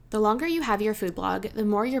The longer you have your food blog, the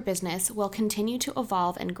more your business will continue to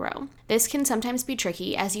evolve and grow. This can sometimes be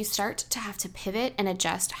tricky as you start to have to pivot and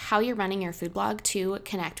adjust how you're running your food blog to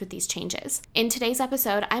connect with these changes. In today's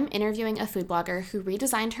episode, I'm interviewing a food blogger who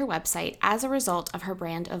redesigned her website as a result of her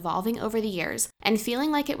brand evolving over the years and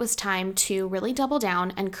feeling like it was time to really double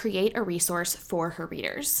down and create a resource for her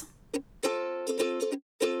readers.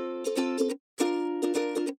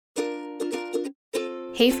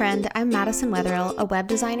 Hey friend, I'm Madison Wetherill, a web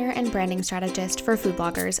designer and branding strategist for food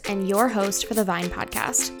bloggers and your host for the Vine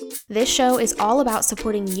podcast. This show is all about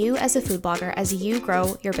supporting you as a food blogger as you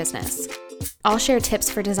grow your business. I'll share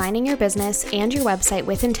tips for designing your business and your website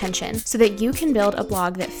with intention so that you can build a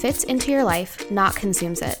blog that fits into your life, not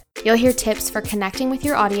consumes it. You'll hear tips for connecting with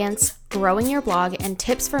your audience, growing your blog, and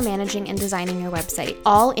tips for managing and designing your website,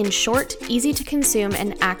 all in short, easy to consume,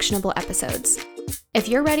 and actionable episodes. If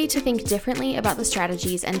you're ready to think differently about the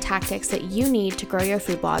strategies and tactics that you need to grow your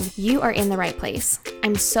food blog, you are in the right place.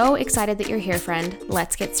 I'm so excited that you're here, friend.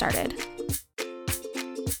 Let's get started.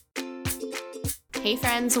 Hey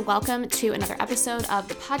friends, welcome to another episode of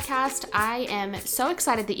the podcast. I am so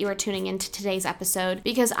excited that you are tuning into today's episode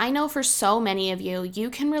because I know for so many of you,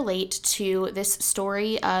 you can relate to this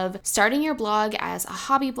story of starting your blog as a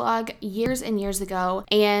hobby blog years and years ago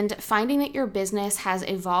and finding that your business has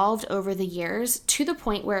evolved over the years to the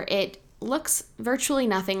point where it looks virtually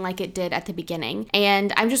nothing like it did at the beginning.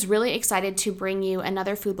 And I'm just really excited to bring you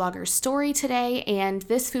another food blogger story today. And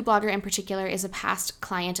this food blogger in particular is a past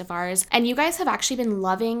client of ours. And you guys have actually been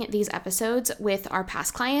loving these episodes with our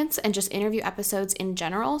past clients and just interview episodes in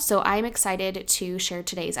general. So I'm excited to share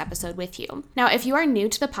today's episode with you. Now, if you are new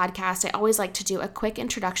to the podcast, I always like to do a quick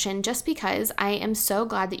introduction just because I am so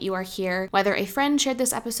glad that you are here, whether a friend shared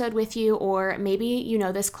this episode with you or maybe you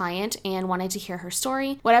know this client and wanted to hear her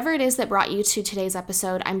story. Whatever it is that brought you to today's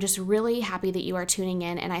episode, I'm just really happy that you are tuning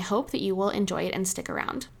in and I hope that you will enjoy it and stick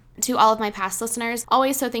around. To all of my past listeners,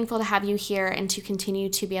 always so thankful to have you here and to continue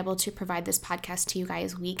to be able to provide this podcast to you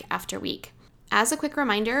guys week after week. As a quick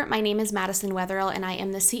reminder, my name is Madison Wetherill and I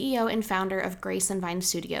am the CEO and founder of Grace and Vine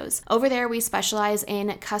Studios. Over there, we specialize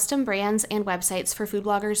in custom brands and websites for food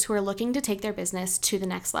bloggers who are looking to take their business to the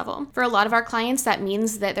next level. For a lot of our clients, that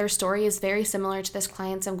means that their story is very similar to this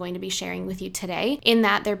client's I'm going to be sharing with you today, in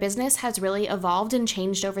that their business has really evolved and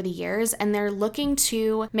changed over the years, and they're looking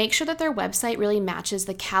to make sure that their website really matches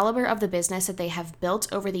the caliber of the business that they have built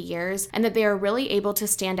over the years, and that they are really able to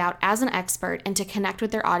stand out as an expert and to connect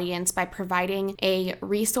with their audience by providing a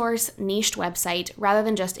resource niched website rather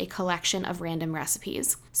than just a collection of random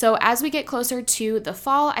recipes. So as we get closer to the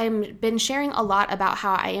fall, I've been sharing a lot about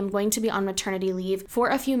how I am going to be on maternity leave for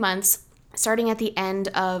a few months, starting at the end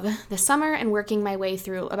of the summer and working my way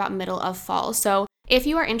through about middle of fall. So if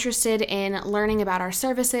you are interested in learning about our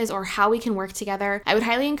services or how we can work together, I would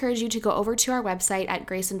highly encourage you to go over to our website at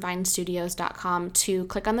graceandvinestudios.com to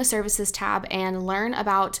click on the services tab and learn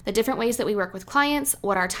about the different ways that we work with clients,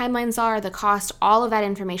 what our timelines are, the cost, all of that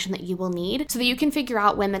information that you will need so that you can figure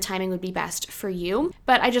out when the timing would be best for you.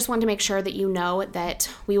 But I just want to make sure that you know that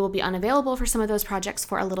we will be unavailable for some of those projects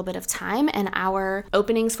for a little bit of time, and our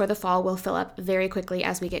openings for the fall will fill up very quickly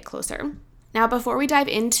as we get closer. Now, before we dive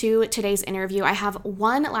into today's interview, I have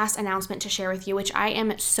one last announcement to share with you, which I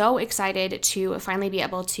am so excited to finally be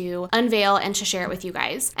able to unveil and to share it with you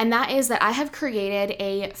guys. And that is that I have created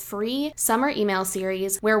a free summer email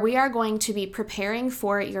series where we are going to be preparing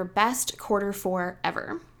for your best Q4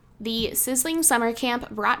 ever. The Sizzling Summer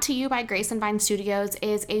Camp, brought to you by Grace and Vine Studios,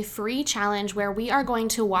 is a free challenge where we are going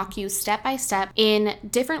to walk you step by step in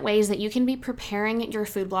different ways that you can be preparing your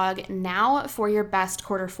food blog now for your best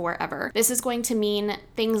Q4 ever. This is going to mean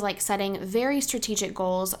things like setting very strategic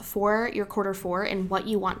goals for your Q4 and what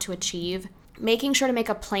you want to achieve, making sure to make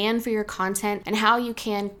a plan for your content and how you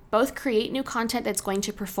can both create new content that's going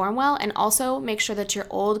to perform well and also make sure that your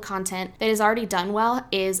old content that is already done well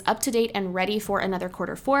is up to date and ready for another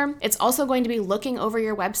Q4. It's also going to be looking over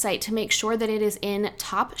your website to make sure that it is in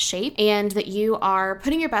top shape and that you are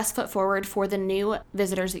putting your best foot forward for the new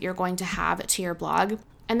visitors that you're going to have to your blog.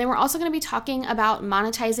 And then we're also going to be talking about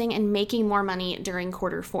monetizing and making more money during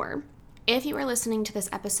Q4. If you are listening to this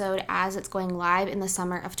episode as it's going live in the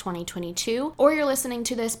summer of 2022, or you're listening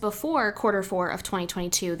to this before Q4 of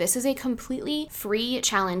 2022, this is a completely free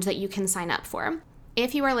challenge that you can sign up for.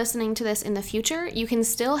 If you are listening to this in the future, you can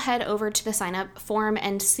still head over to the sign up form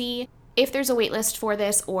and see if there's a waitlist for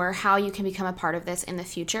this or how you can become a part of this in the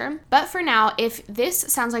future. But for now, if this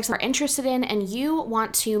sounds like something you're interested in and you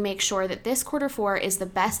want to make sure that this Q4 is the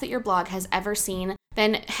best that your blog has ever seen,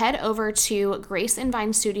 then head over to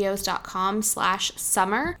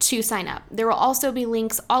graceandvinestudios.com/summer to sign up. There will also be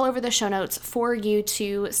links all over the show notes for you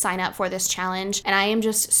to sign up for this challenge. And I am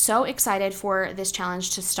just so excited for this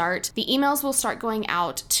challenge to start. The emails will start going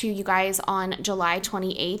out to you guys on July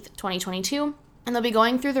 28th, 2022. And they'll be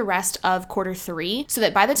going through the rest of quarter 3 so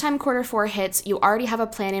that by the time quarter 4 hits, you already have a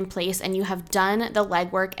plan in place and you have done the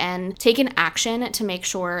legwork and taken action to make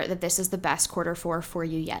sure that this is the best quarter 4 for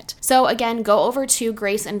you yet. So again, go over to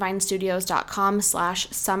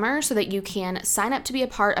graceandvinestudios.com/summer so that you can sign up to be a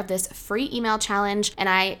part of this free email challenge. And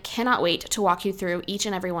I cannot wait to walk you through each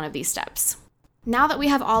and every one of these steps. Now that we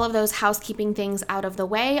have all of those housekeeping things out of the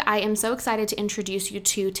way, I am so excited to introduce you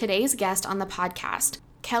to today's guest on the podcast.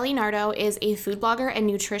 Kelly Nardo is a food blogger and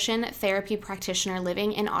nutrition therapy practitioner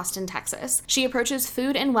living in Austin, Texas. She approaches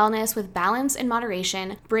food and wellness with balance and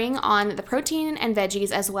moderation, bring on the protein and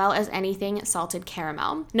veggies as well as anything salted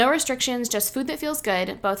caramel. No restrictions, just food that feels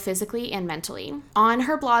good, both physically and mentally. On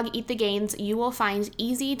her blog, Eat the Gains, you will find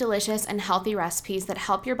easy, delicious, and healthy recipes that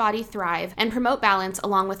help your body thrive and promote balance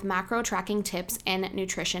along with macro tracking tips and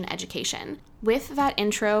nutrition education. With that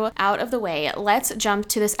intro out of the way, let's jump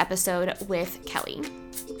to this episode with Kelly.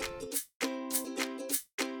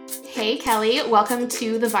 Hey, Kelly, welcome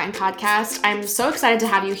to the Vine Podcast. I'm so excited to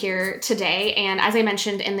have you here today. And as I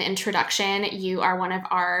mentioned in the introduction, you are one of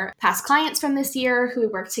our past clients from this year who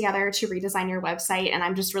worked together to redesign your website. And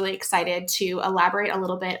I'm just really excited to elaborate a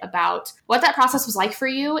little bit about what that process was like for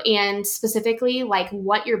you and specifically like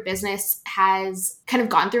what your business has kind of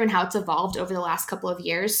gone through and how it's evolved over the last couple of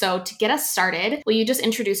years. So to get us started, will you just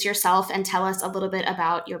introduce yourself and tell us a little bit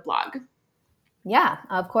about your blog? Yeah,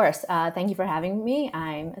 of course. Thank you for having me.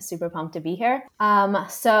 I'm super pumped to be here.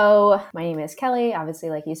 So my name is Kelly, obviously,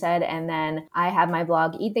 like you said, and then I have my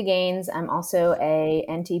blog, Eat the Gains. I'm also a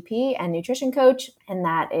NTP and nutrition coach, and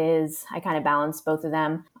that is, I kind of balance both of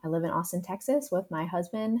them. I live in Austin, Texas with my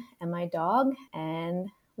husband and my dog, and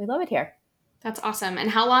we love it here. That's awesome. And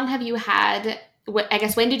how long have you had, I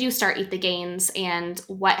guess, when did you start Eat the Gains and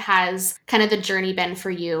what has kind of the journey been for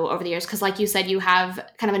you over the years? Because like you said, you have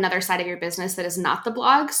kind of another side of your business that is not the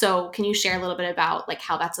blog. So can you share a little bit about like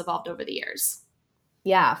how that's evolved over the years?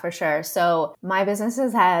 Yeah, for sure. So my business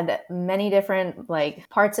has had many different like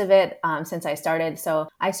parts of it since I started. So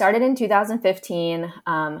I started in 2015.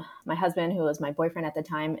 My husband, who was my boyfriend at the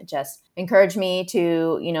time, just encouraged me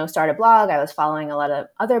to, start a blog. I was following a lot of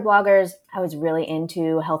other bloggers. I was really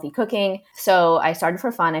into healthy cooking. So I started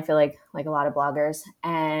for fun. I feel like a lot of bloggers,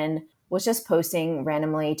 and was just posting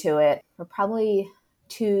randomly to it for probably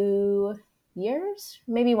 2 years,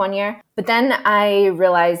 maybe 1 year. But then I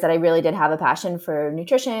realized that I really did have a passion for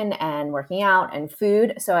nutrition and working out and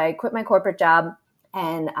food. So I quit my corporate job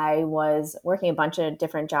and I was working a bunch of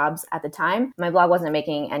different jobs at the time. My blog wasn't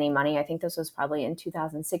making any money. I think this was probably in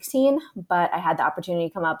 2016, but I had the opportunity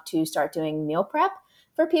to come up to start doing meal prep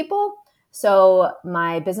for people. So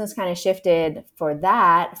my business kind of shifted for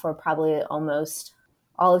that for probably almost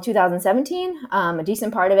all of 2017, a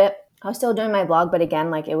decent part of it. I was still doing my blog, but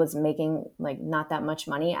again, it was making not that much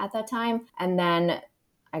money at that time. And then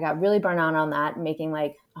I got really burnt out on that. Making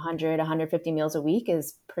 100, 150 meals a week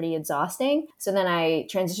is pretty exhausting. So then I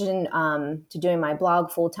transitioned to doing my blog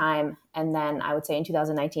full time. And then I would say in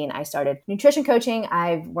 2019, I started nutrition coaching.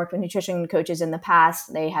 I've worked with nutrition coaches in the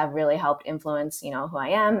past. They have really helped influence, who I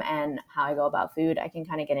am and how I go about food. I can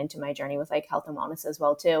kind of get into my journey with health and wellness as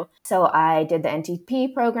well too. So I did the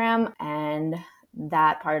NTP program, and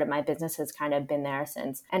that part of my business has kind of been there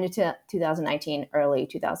since end of 2019, early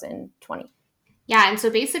 2020. Yeah. And so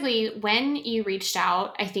basically when you reached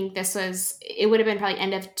out, I think it would have been probably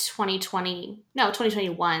end of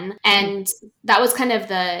 2021. And that was kind of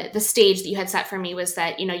the stage that you had set for me, was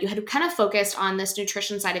that, you had kind of focused on this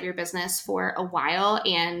nutrition side of your business for a while,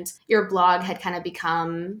 and your blog had kind of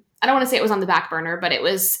become, I don't want to say it was on the back burner, but it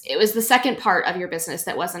was the second part of your business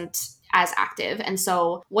that wasn't as active. And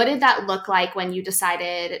so what did that look like when you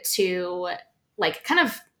decided to kind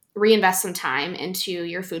of reinvest some time into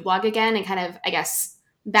your food blog again and kind of, I guess,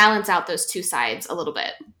 balance out those two sides a little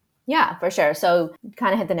bit? Yeah, for sure. So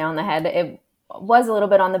kind of hit the nail on the head. It was a little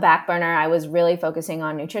bit on the back burner. I was really focusing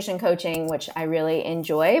on nutrition coaching, which I really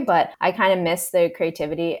enjoy, but I kind of miss the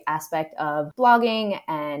creativity aspect of blogging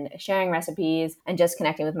and sharing recipes and just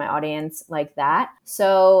connecting with my audience like that.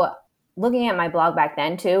 So looking at my blog back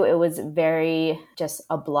then too, it was very just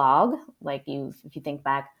a blog. If you think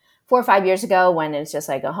back 4 or 5 years ago when it's just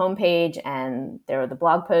like a homepage and there were the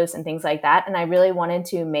blog posts and things like that. And I really wanted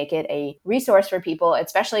to make it a resource for people,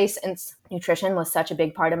 especially since nutrition was such a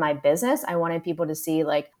big part of my business. I wanted people to see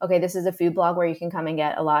like, okay, this is a food blog where you can come and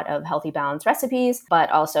get a lot of healthy, balanced recipes, but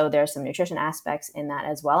also there's some nutrition aspects in that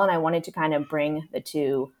as well. And I wanted to kind of bring the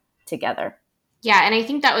two together. Yeah, and I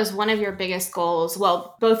think that was one of your biggest goals.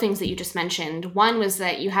 Well, both things that you just mentioned. One was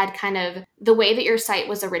that you had kind of the way that your site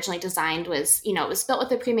was originally designed was, it was built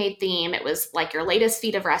with a pre-made theme. It was like your latest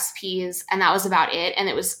feed of recipes, and that was about it. And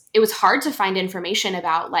it was hard to find information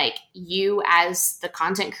about like you as the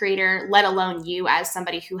content creator, let alone you as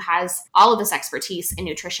somebody who has all of this expertise in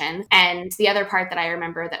nutrition. And the other part that I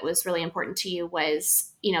remember that was really important to you was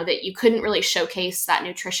that you couldn't really showcase that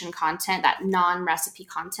nutrition content, that non-recipe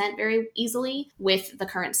content very easily with the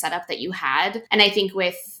current setup that you had. And I think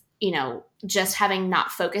with, just having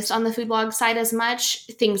not focused on the food blog side as much,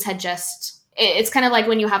 things had it's kind of like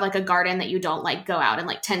when you have like a garden that you don't like go out and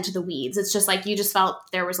like tend to the weeds. It's just like, you just felt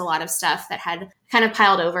there was a lot of stuff that had kind of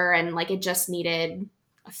piled over and like it just needed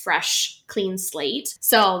a fresh, clean slate.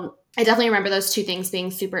 So I definitely remember those two things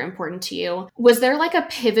being super important to you. Was there like a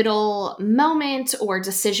pivotal moment or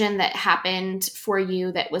decision that happened for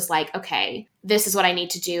you that was like, okay, this is what I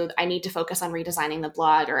need to do. I need to focus on redesigning the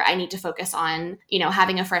blog, or I need to focus on,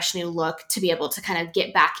 having a fresh new look to be able to kind of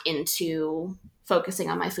get back into focusing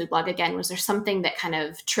on my food blog again? Was there something that kind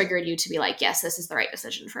of triggered you to be like, yes, this is the right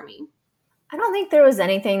decision for me? I don't think there was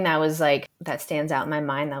anything that was like, that stands out in my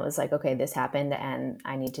mind that was like, okay, this happened and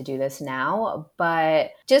I need to do this now.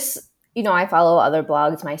 But just, I follow other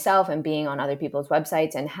blogs myself, and being on other people's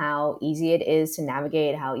websites and how easy it is to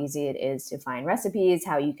navigate, how easy it is to find recipes,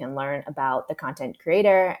 how you can learn about the content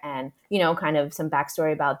creator and, kind of some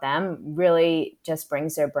backstory about them really just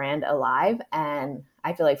brings their brand alive. And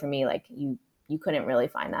I feel like for me, like you couldn't really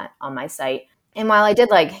find that on my site. And while I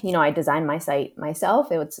did I designed my site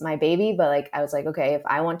myself, it was my baby, but like, I was like, okay, if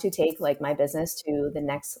I want to take like my business to the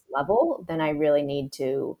next level, then I really need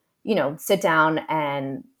to, sit down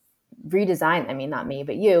and redesign. I mean, not me,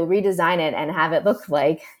 but you redesign it and have it look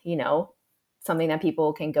like, something that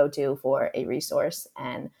people can go to for a resource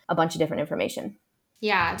and a bunch of different information.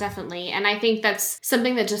 Yeah, definitely. And I think that's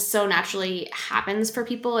something that just so naturally happens for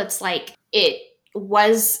people. It's like it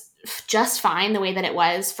was just fine the way that it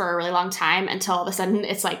was for a really long time until all of a sudden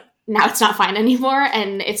it's like, now it's not fine anymore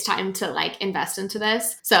and it's time to like invest into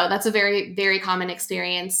this. So that's a very, very common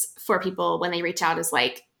experience for people when they reach out, is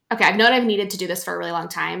like, okay, I've known I've needed to do this for a really long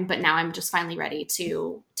time, but now I'm just finally ready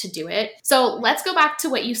to do it. So let's go back to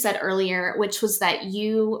what you said earlier, which was that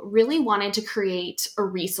you really wanted to create a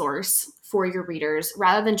resource for your readers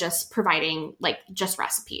rather than just providing like just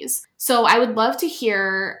recipes. So I would love to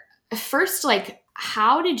hear first, like,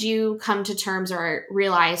 how did you come to terms or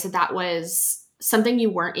realize that that was something you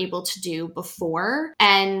weren't able to do before?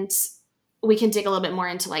 And we can dig a little bit more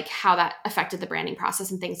into like how that affected the branding process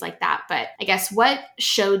and things like that. But I guess what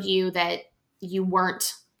showed you that you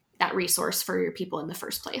weren't that resource for your people in the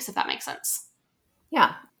first place, if that makes sense?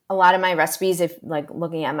 Yeah. A lot of my recipes, if like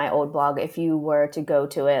looking at my old blog, if you were to go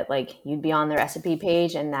to it, like you'd be on the recipe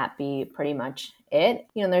page and that be pretty much it.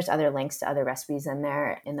 There's other links to other recipes in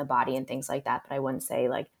there in the body and things like that, but I wouldn't say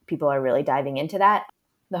like people are really diving into that.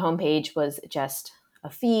 The homepage was just a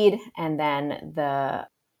feed, and then the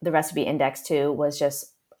recipe index too was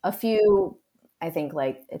just a few, I think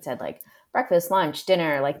like it said like breakfast, lunch,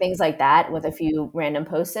 dinner, like things like that, with a few random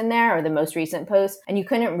posts in there or the most recent posts. And you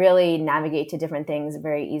couldn't really navigate to different things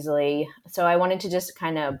very easily. So I wanted to just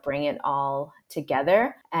kind of bring it all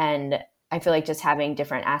together. And I feel like just having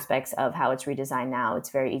different aspects of how it's redesigned now, it's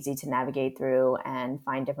very easy to navigate through and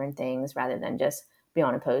find different things rather than just be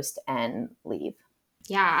on a post and leave.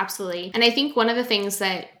 Yeah, absolutely. And I think one of the things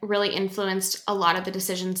that really influenced a lot of the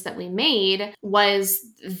decisions that we made was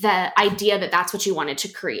the idea that that's what you wanted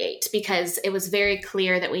to create, because it was very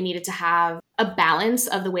clear that we needed to have a balance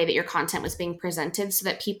of the way that your content was being presented so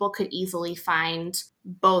that people could easily find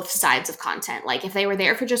both sides of content. Like if they were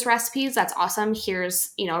there for just recipes, that's awesome.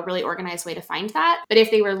 Here's, a really organized way to find that. But if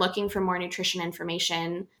they were looking for more nutrition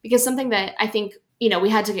information, because something that I think we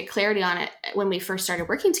had to get clarity on it when we first started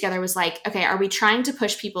working together was like, okay, are we trying to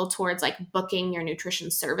push people towards like booking your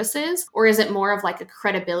nutrition services? Or is it more of like a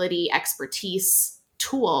credibility expertise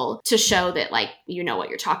tool to show that like, what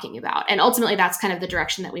you're talking about? And ultimately that's kind of the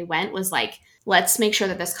direction that we went, was like, let's make sure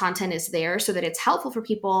that this content is there so that it's helpful for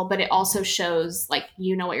people, but it also shows like,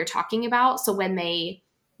 what you're talking about. So when they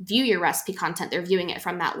view your recipe content, they're viewing it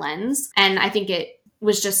from that lens. And I think it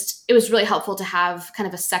was really helpful to have kind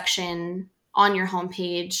of a section on your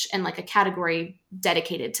homepage and like a category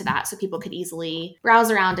dedicated to that so people could easily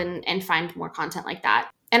browse around and find more content like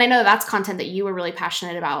that. And I know that's content that you were really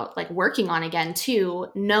passionate about, like working on again too,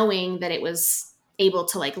 knowing that it was able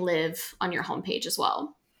to like live on your homepage as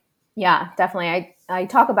well. Yeah, definitely. I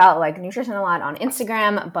talk about like nutrition a lot on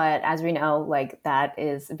Instagram, but as we know, like that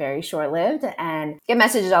is very short lived, and get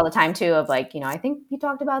messages all the time too of like, I think you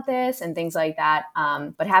talked about this and things like that.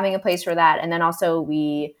 But having a place for that. And then also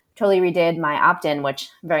we totally redid my opt-in, which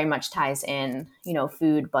very much ties in,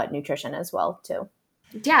 food, but nutrition as well too.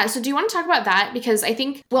 Yeah. So do you want to talk about that? Because I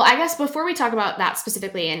think, well, I guess before we talk about that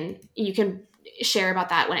specifically, and you can share about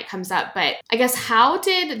that when it comes up, but I guess how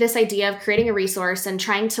did this idea of creating a resource and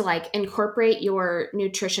trying to like incorporate your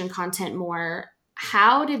nutrition content more,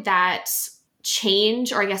 how did that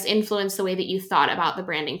change or I guess influence the way that you thought about the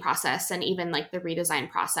branding process and even like the redesign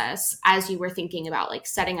process as you were thinking about like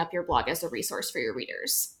setting up your blog as a resource for your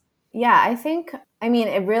readers? Yeah,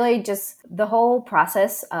 it really just the whole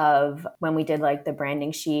process of when we did like the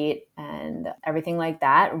branding sheet and everything like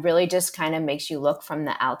that really just kind of makes you look from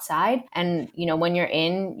the outside. And, when you're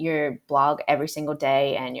in your blog every single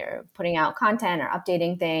day and you're putting out content or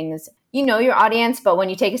updating things, you know your audience, but when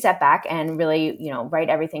you take a step back and really, write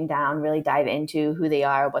everything down, really dive into who they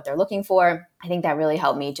are, what they're looking for, I think that really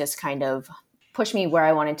helped me just kind of push me where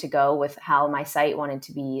I wanted to go with how my site wanted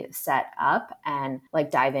to be set up and like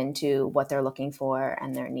dive into what they're looking for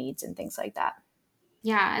and their needs and things like that.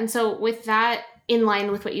 Yeah. And so with that in line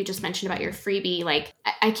with what you just mentioned about your freebie, like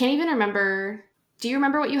I can't even remember. Do you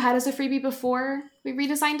remember what you had as a freebie before we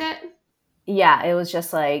redesigned it? Yeah, it was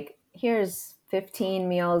just like, here's 15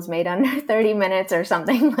 meals made under 30 minutes or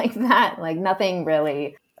something like that. Like nothing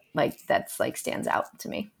really like that's like stands out to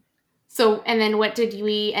me. So, and then what did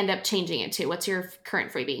we end up changing it to? What's your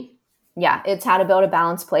current freebie? Yeah, it's how to build a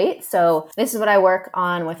balanced plate. So this is what I work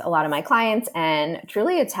on with a lot of my clients, and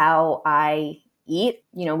truly it's how I eat.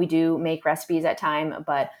 We do make recipes at time,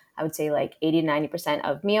 but I would say like 80 to 90%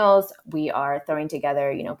 of meals, we are throwing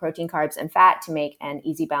together, protein, carbs, and fat to make an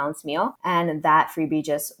easy balanced meal. And that freebie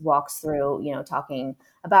just walks through, talking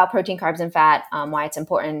about protein, carbs, and fat, why it's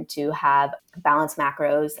important to have balanced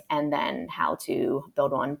macros, and then how to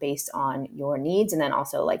build one based on your needs. And then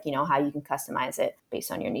also like, how you can customize it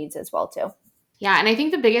based on your needs as well too. Yeah. And I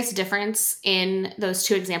think the biggest difference in those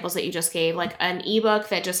two examples that you just gave, like an ebook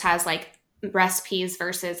that just has like recipes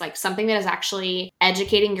versus like something that is actually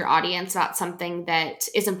educating your audience about something that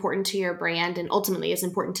is important to your brand and ultimately is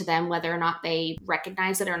important to them, whether or not they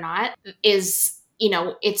recognize it or not, is,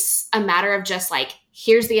 it's a matter of just like,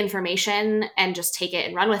 here's the information and just take it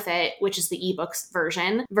and run with it, which is the ebooks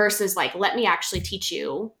version, versus like, let me actually teach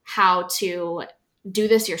you how to do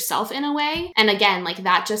this yourself in a way. And again, like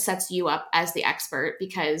that just sets you up as the expert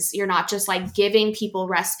because you're not just like giving people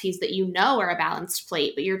recipes that you know are a balanced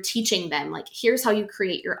plate, but you're teaching them like, here's how you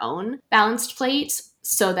create your own balanced plate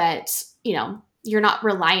so that, you're not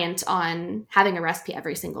reliant on having a recipe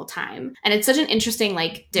every single time. And it's such an interesting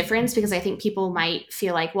like difference because I think people might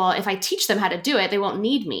feel like, well, if I teach them how to do it, they won't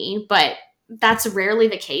need me. But that's rarely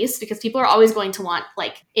the case because people are always going to want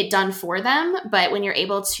like it done for them. But when you're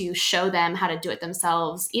able to show them how to do it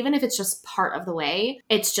themselves, even if it's just part of the way,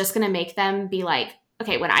 it's just going to make them be like,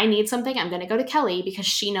 okay, when I need something, I'm going to go to Kelly because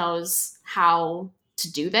she knows how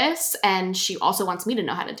to do this. And she also wants me to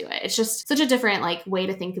know how to do it. It's just such a different like way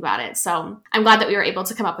to think about it. So I'm glad that we were able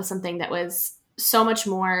to come up with something that was so much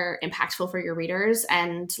more impactful for your readers.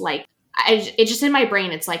 And like, it just in my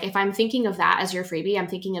brain, it's like, if I'm thinking of that as your freebie, I'm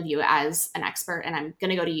thinking of you as an expert and I'm going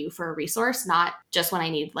to go to you for a resource, not just when I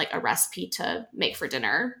need like a recipe to make for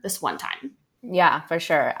dinner this one time. Yeah, for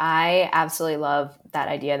sure. I absolutely love that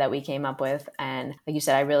idea that we came up with. And like you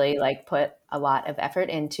said, I really like put a lot of effort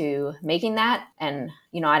into making that. And,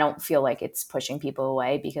 I don't feel like it's pushing people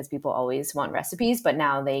away because people always want recipes, but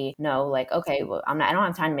now they know like, okay, well, I don't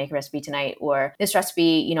have time to make a recipe tonight, or this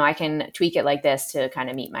recipe, I can tweak it like this to kind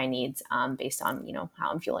of meet my needs based on,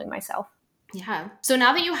 how I'm fueling myself. Yeah. So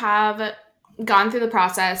now that you have gone through the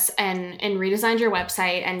process and redesigned your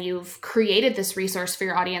website and you've created this resource for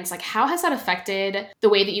your audience, like how has that affected the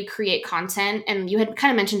way that you create content? And you had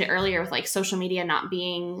kind of mentioned it earlier with like social media not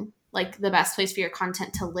being like the best place for your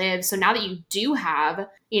content to live. So now that you do have,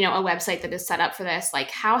 a website that is set up for this, like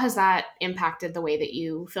how has that impacted the way that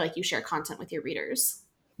you feel like you share content with your readers?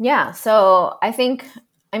 Yeah. So I think,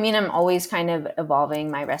 I'm always kind of evolving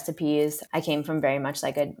my recipes. I came from very much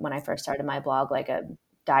like when I first started my blog, like a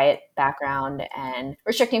diet background and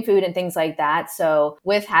restricting food and things like that. So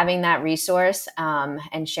with having that resource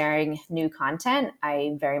and sharing new content,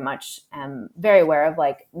 I very much am very aware of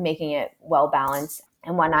like making it well balanced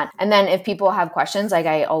and whatnot. And then if people have questions, like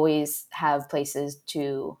I always have places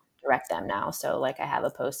to direct them now. So like I have a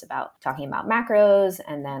post about talking about macros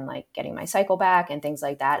and then like getting my cycle back and things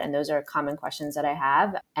like that. And those are common questions that I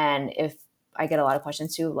have. And if I get a lot of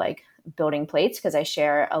questions too, like building plates, because I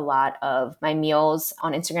share a lot of my meals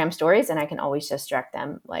on Instagram stories, and I can always just direct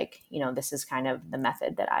them like, this is kind of the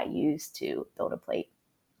method that I use to build a plate.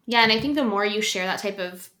 Yeah, and I think the more you share that type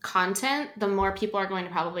of content, the more people are going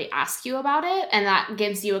to probably ask you about it. And that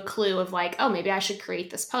gives you a clue of like, oh, maybe I should create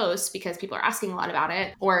this post because people are asking a lot about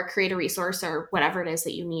it, or create a resource or whatever it is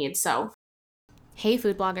that you need. So, hey,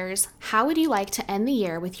 food bloggers, how would you like to end the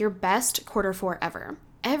year with your best Q4 ever?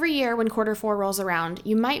 Every year when Q4 rolls around,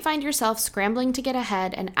 you might find yourself scrambling to get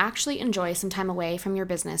ahead and actually enjoy some time away from your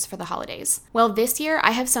business for the holidays. Well, this year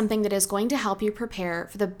I have something that is going to help you prepare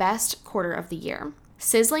for the best quarter of the year.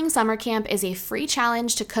 Sizzling Summer Camp is a free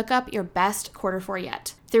challenge to cook up your best Q4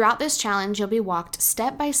 yet. Throughout this challenge, you'll be walked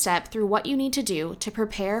step by step through what you need to do to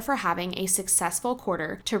prepare for having a successful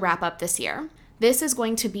quarter to wrap up this year. This is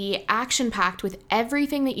going to be action-packed with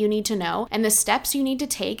everything that you need to know and the steps you need to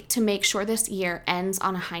take to make sure this year ends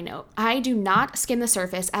on a high note. I do not skim the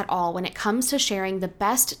surface at all when it comes to sharing the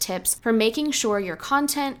best tips for making sure your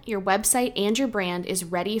content, your website, and your brand is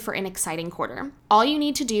ready for an exciting quarter. All you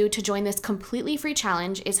need to do to join this completely free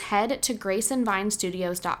challenge is head to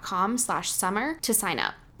graceandvinestudios.com/summer to sign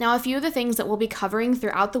up. Now, a few of the things that we'll be covering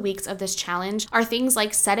throughout the weeks of this challenge are things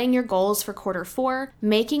like setting your goals for Q4,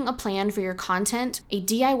 making a plan for your content, a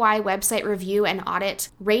DIY website review and audit,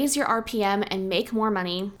 raise your RPM and make more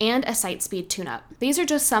money, and a site speed tune-up. These are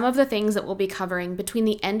just some of the things that we'll be covering between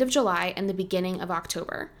the end of July and the beginning of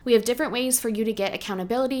October. We have different ways for you to get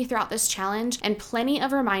accountability throughout this challenge and plenty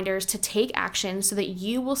of reminders to take action so that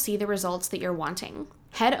you will see the results that you're wanting.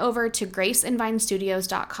 Head over to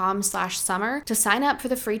graceandvinestudios.com/summer to sign up for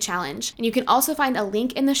the free challenge. And you can also find a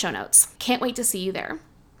link in the show notes. Can't wait to see you there.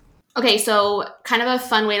 Okay, so kind of a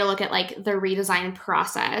fun way to look at like the redesign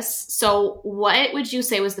process. So what would you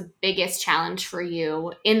say was the biggest challenge for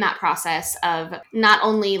you in that process of not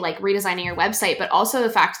only like redesigning your website, but also the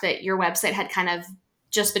fact that your website had kind of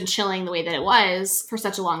just been chilling the way that it was for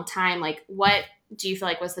such a long time? Like, what do you feel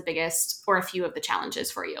like was the biggest or a few of the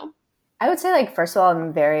challenges for you? I would say, like, first of all,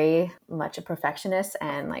 I'm very much a perfectionist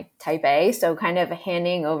and like type A. So kind of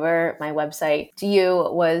handing over my website to you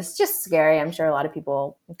was just scary. I'm sure a lot of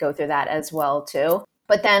people go through that as well, too.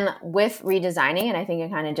 But then with redesigning, and I think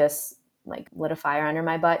it kind of just like lit a fire under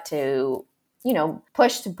my butt to,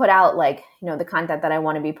 push to put out like, the content that I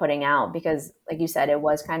want to be putting out. Because like you said, it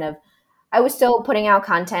was kind of, I was still putting out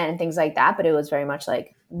content and things like that, but it was very much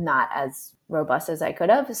like not as robust as I could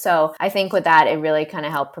have. So I think with that, it really kind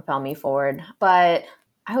of helped propel me forward. But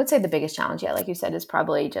I would say the biggest challenge, like you said, is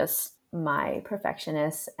probably just my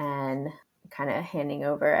perfectionist and kind of handing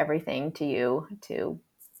over everything to you to,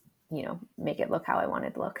 make it look how I want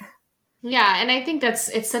it to look. Yeah, and I think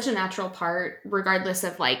it's such a natural part, regardless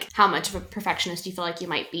of like how much of a perfectionist you feel like you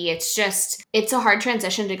might be. It's a hard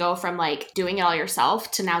transition to go from like doing it all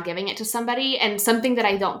yourself to now giving it to somebody. And something that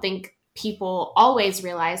I don't think people always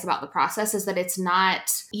realize about the process is that it's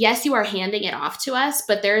not, yes, you are handing it off to us,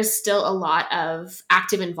 but there's still a lot of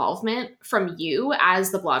active involvement from you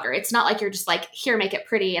as the blogger. It's not like you're just like, here, make it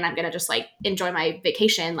pretty, and I'm going to just like enjoy my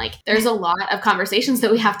vacation. Like there's a lot of conversations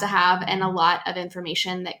that we have to have and a lot of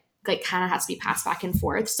information that like kind of has to be passed back and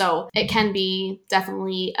forth. So it can be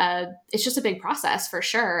definitely it's just a big process for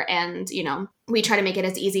sure. And, we try to make it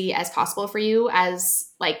as easy as possible for you,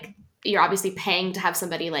 as like you're obviously paying to have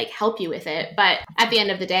somebody like help you with it. But at the end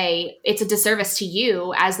of the day, it's a disservice to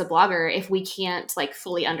you as the blogger if we can't like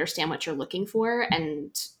fully understand what you're looking for.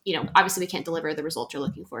 And, obviously we can't deliver the result you're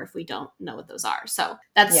looking for if we don't know what those are. So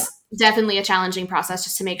that's definitely a challenging process,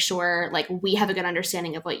 just to make sure like we have a good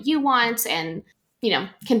understanding of what you want and,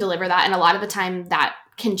 can deliver that. And a lot of the time that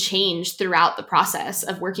can change throughout the process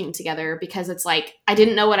of working together, because it's like, I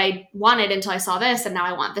didn't know what I wanted until I saw this, and now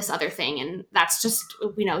I want this other thing. And that's just,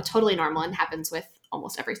 totally normal and happens with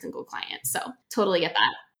almost every single client. So totally get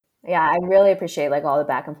that. Yeah, I really appreciate like all the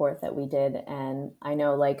back and forth that we did. And I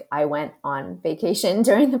know like I went on vacation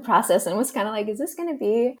during the process and was kind of like, is this going to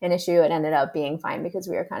be an issue? It ended up being fine because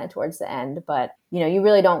we were kind of towards the end. But, you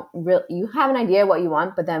really don't, you have an idea what you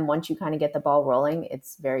want. But then once you kind of get the ball rolling,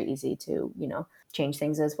 it's very easy to, change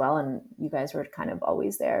things as well. And you guys were kind of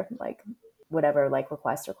always there, like whatever like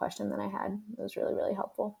request or question that I had. It was really, really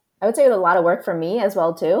helpful. I would say it was a lot of work for me as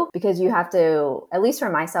well, too, because you have to, at least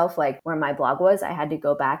for myself, like where my blog was, I had to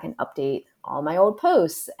go back and update all my old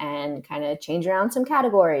posts and kind of change around some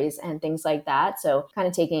categories and things like that. So kind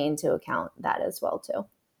of taking into account that as well, too.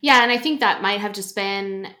 Yeah. And I think that might have just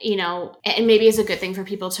been, and maybe it's a good thing for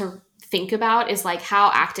people to think about is like,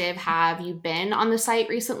 how active have you been on the site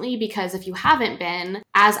recently? Because if you haven't been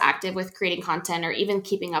as active with creating content or even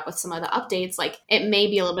keeping up with some of the updates, like it may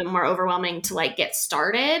be a little bit more overwhelming to like get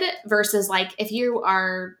started versus like if you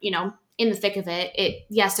are, in the thick of it,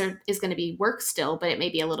 yes, there is going to be work still, but it may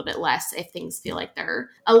be a little bit less if things feel like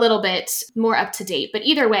they're a little bit more up to date. But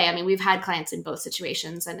either way, I mean, we've had clients in both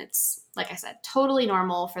situations, and it's, like I said, totally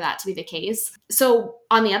normal for that to be the case. So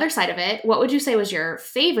on the other side of it, what would you say was your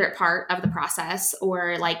favorite part of the process,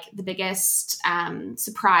 or like the biggest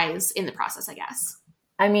surprise in the process, I guess?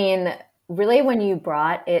 I mean, really when you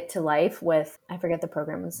brought it to life with, I forget the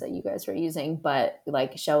programs that you guys were using, but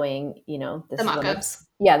like showing, this The is what mock-ups.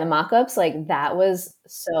 yeah, the mock-ups, like that was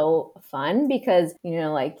so fun because,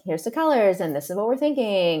 like here's the colors and this is what we're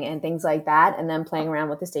thinking and things like that. And then playing around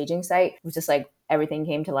with the staging site was just like everything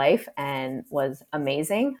came to life and was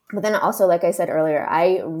amazing. But then also, like I said earlier,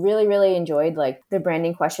 I really, really enjoyed like the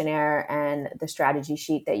branding questionnaire and the strategy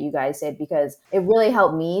sheet that you guys did because it really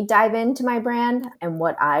helped me dive into my brand and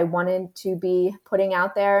what I wanted to be putting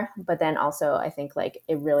out there. But then also I think like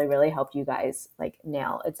it really, really helped you guys like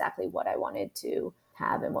nail exactly what I wanted to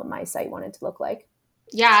have and what my site wanted to look like.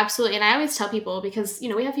 Yeah, absolutely. And I always tell people because,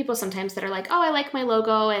 we have people sometimes that are like, oh, I like my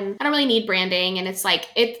logo and I don't really need branding. And it's like,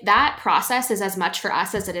 that process is as much for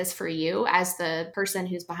us as it is for you as the person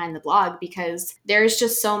who's behind the blog, because there's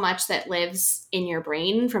just so much that lives in your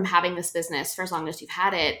brain from having this business for as long as you've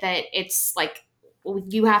had it, that it's like,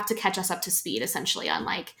 you have to catch us up to speed essentially on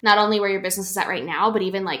like not only where your business is at right now, but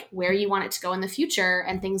even like where you want it to go in the future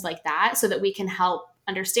and things like that, so that we can help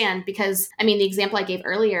understand. Because I mean, the example I gave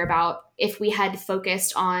earlier about if we had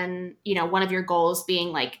focused on, one of your goals being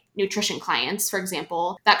like nutrition clients, for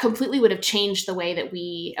example, that completely would have changed the way that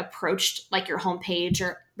we approached like your homepage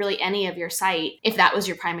or really any of your site if that was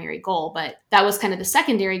your primary goal. But that was kind of the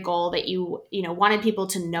secondary goal that you wanted people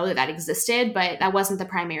to know that existed, but that wasn't the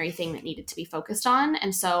primary thing that needed to be focused on.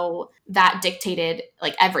 And so that dictated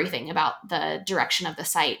like everything about the direction of the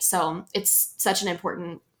site. So it's such an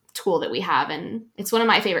important tool that we have. And it's one of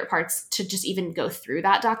my favorite parts to just even go through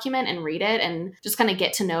that document and read it and just kind of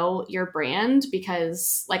get to know your brand,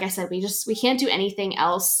 because like I said, we can't do anything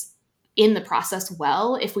else in the process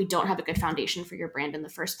well if we don't have a good foundation for your brand in the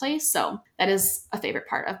first place. So that is a favorite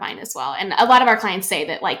part of mine as well. And a lot of our clients say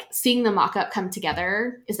that like seeing the mock-up come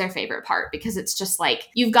together is their favorite part, because it's just like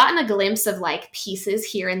you've gotten a glimpse of like pieces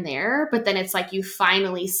here and there, but then it's like you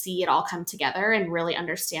finally see it all come together and really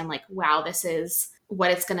understand like, wow, this is what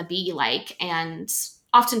it's going to be like. And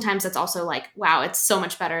oftentimes it's also like, wow, it's so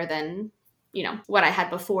much better than, what I had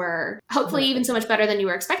before. Hopefully even so much better than you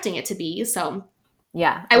were expecting it to be. So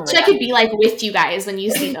yeah, I wish I could be like with you guys when you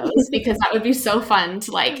see those, because that would be so fun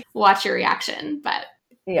to like watch your reaction. But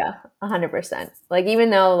yeah, 100%. Like,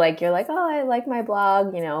 even though like you're like, oh, I like my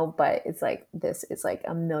blog, but it's like, this is like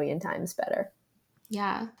a million times better.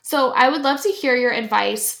 yeah. So I would love to hear your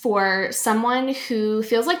advice for someone who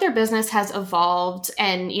feels like their business has evolved.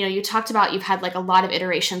 And, you talked about you've had like a lot of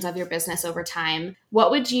iterations of your business over time.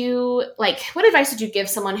 What advice would you give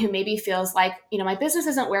someone who maybe feels like, my business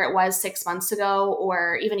isn't where it was 6 months ago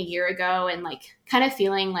or even a year ago, and like kind of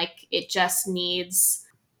feeling like it just needs,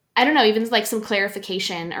 I don't know, even like some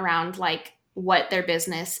clarification around like what their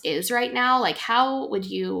business is right now? Like, how would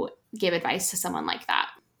you give advice to someone like that?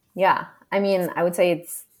 Yeah. I mean, I would say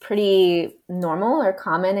it's pretty normal or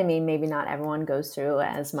common. I mean, maybe not everyone goes through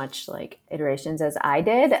as much like iterations as I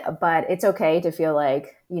did, but it's okay to feel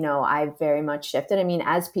like, I've very much shifted. I mean,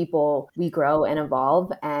 as people, we grow and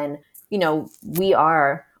evolve, and, we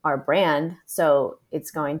are our brand. So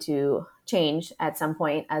it's going to change at some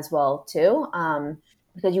point as well, too,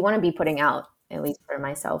 because you want to be putting out, at least for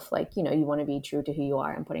myself, like, you want to be true to who you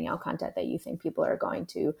are and putting out content that you think people are going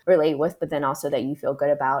to relate with, but then also that you feel good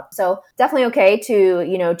about. So definitely okay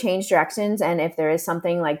to, change directions. And if there is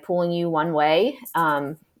something like pulling you one way,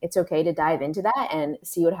 it's okay to dive into that and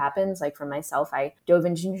see what happens. Like for myself, I dove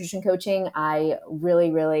into nutrition coaching. I really,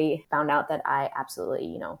 really found out that I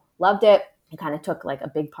absolutely, loved it. It kind of took like a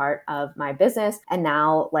big part of my business. And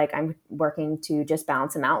now like I'm working to just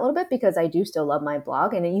balance them out a little bit, because I do still love my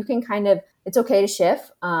blog. And you can it's okay to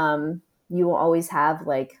shift. You will always have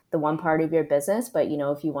like the one part of your business, but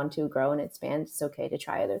if you want to grow and expand, it's okay to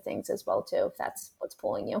try other things as well too, if that's what's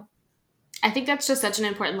pulling you. I think that's just such an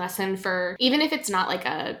important lesson for, even if it's not like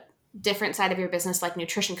a different side of your business like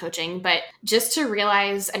nutrition coaching, but just to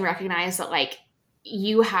realize and recognize that like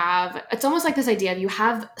it's almost like this idea of you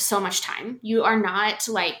have so much time. You are not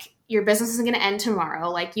like, your business isn't going to end tomorrow.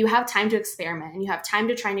 Like you have time to experiment and you have time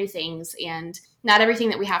to try new things, and not everything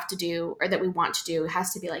that we have to do or that we want to do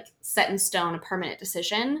has to be like set in stone, a permanent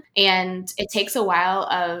decision. And it takes a while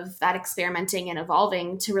of that experimenting and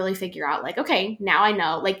evolving to really figure out like, okay, now I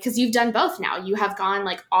know, like, cause you've done both now. You have gone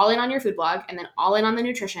like all in on your food blog and then all in on the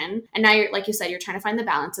nutrition. And now you're, like you said, you're trying to find the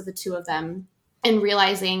balance of the two of them and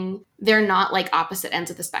realizing they're not like opposite ends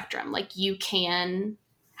of the spectrum. Like you can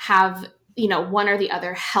have, you know, one or the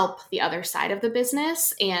other help the other side of the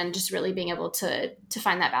business, and just really being able to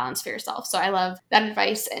find that balance for yourself. So I love that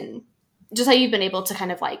advice, and just how you've been able to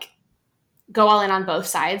kind of like go all in on both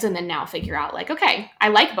sides and then now figure out like, okay, I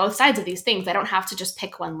like both sides of these things. I don't have to just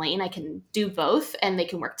pick one lane. I can do both and they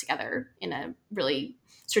can work together in a really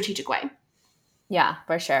strategic way. Yeah,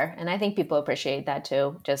 for sure. And I think people appreciate that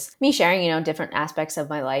too. Just me sharing, you know, different aspects of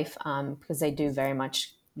my life, because they do very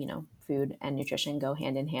much, you know, food and nutrition go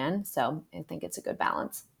hand in hand. So I think it's a good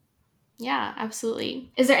balance. Yeah,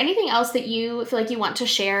 absolutely. Is there anything else that you feel like you want to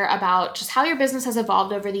share about just how your business has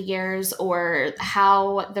evolved over the years, or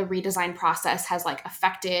how the redesign process has like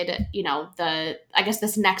affected, you know, I guess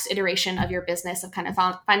this next iteration of your business of kind of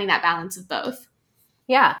finding that balance of both?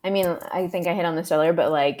 Yeah. I mean, I think I hit on this earlier,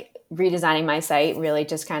 but like redesigning my site really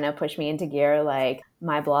just kind of pushed me into gear. Like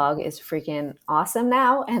my blog is freaking awesome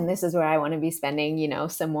now. And this is where I want to be spending, you know,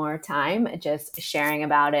 some more time just sharing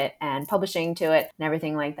about it and publishing to it and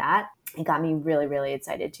everything like that. It got me really, really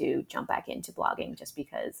excited to jump back into blogging, just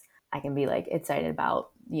because I can be like excited about,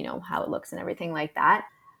 you know, how it looks and everything like that.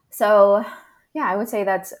 So yeah, I would say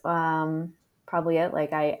that's probably it.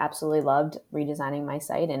 Like I absolutely loved redesigning my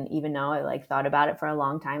site. And even though I like thought about it for a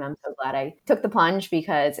long time, I'm so glad I took the plunge,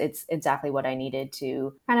 because it's exactly what I needed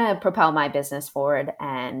to kind of propel my business forward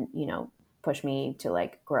and, you know, push me to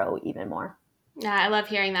like grow even more. Yeah, I love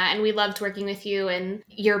hearing that. And we loved working with you, and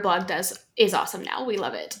your blog is awesome now. We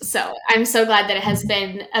love it. So I'm so glad that it has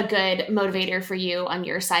been a good motivator for you on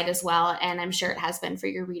your side as well. And I'm sure it has been for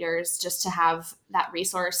your readers, just to have that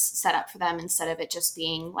resource set up for them, instead of it just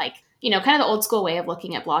being like, you know, kind of the old school way of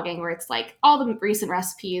looking at blogging where it's like all the recent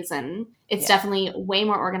recipes, and it's definitely way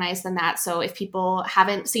more organized than that. So if people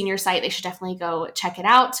haven't seen your site, they should definitely go check it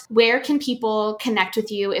out. Where can people connect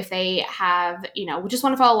with you if they have, you know, just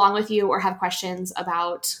want to follow along with you or have questions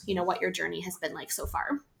about, you know, what your journey has been like so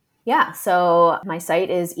far? Yeah. So my site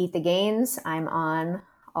is Eat the Gains. I'm on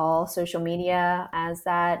all social media as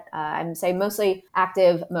that. I'm say mostly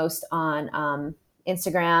active most on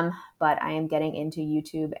Instagram, but I am getting into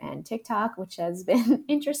YouTube and TikTok, which has been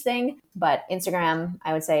interesting. But Instagram,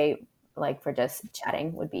 I would say, like for just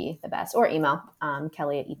chatting would be the best, or email.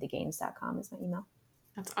 Kelly@eatthegains.com is my email.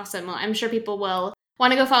 That's awesome. Well, I'm sure people will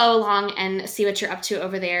want to go follow along and see what you're up to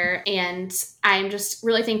over there. And I'm just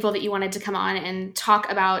really thankful that you wanted to come on and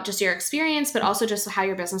talk about just your experience, but also just how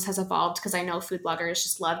your business has evolved, because I know food bloggers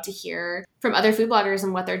just love to hear from other food bloggers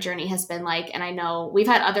and what their journey has been like. And I know we've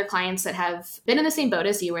had other clients that have been in the same boat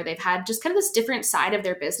as you, where they've had just kind of this different side of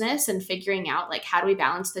their business and figuring out like, how do we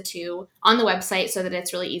balance the two on the website so that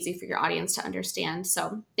it's really easy for your audience to understand.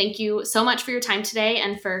 So thank you so much for your time today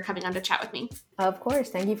and for coming on to chat with me. Of course.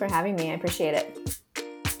 Thank you for having me. I appreciate it.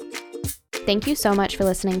 Thank you so much for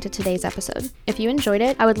listening to today's episode. If you enjoyed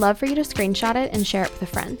it, I would love for you to screenshot it and share it with a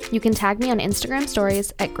friend. You can tag me on Instagram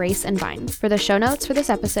stories at Grace and Vine. For the show notes for this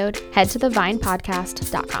episode, head to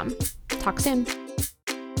thevinepodcast.com. Talk soon.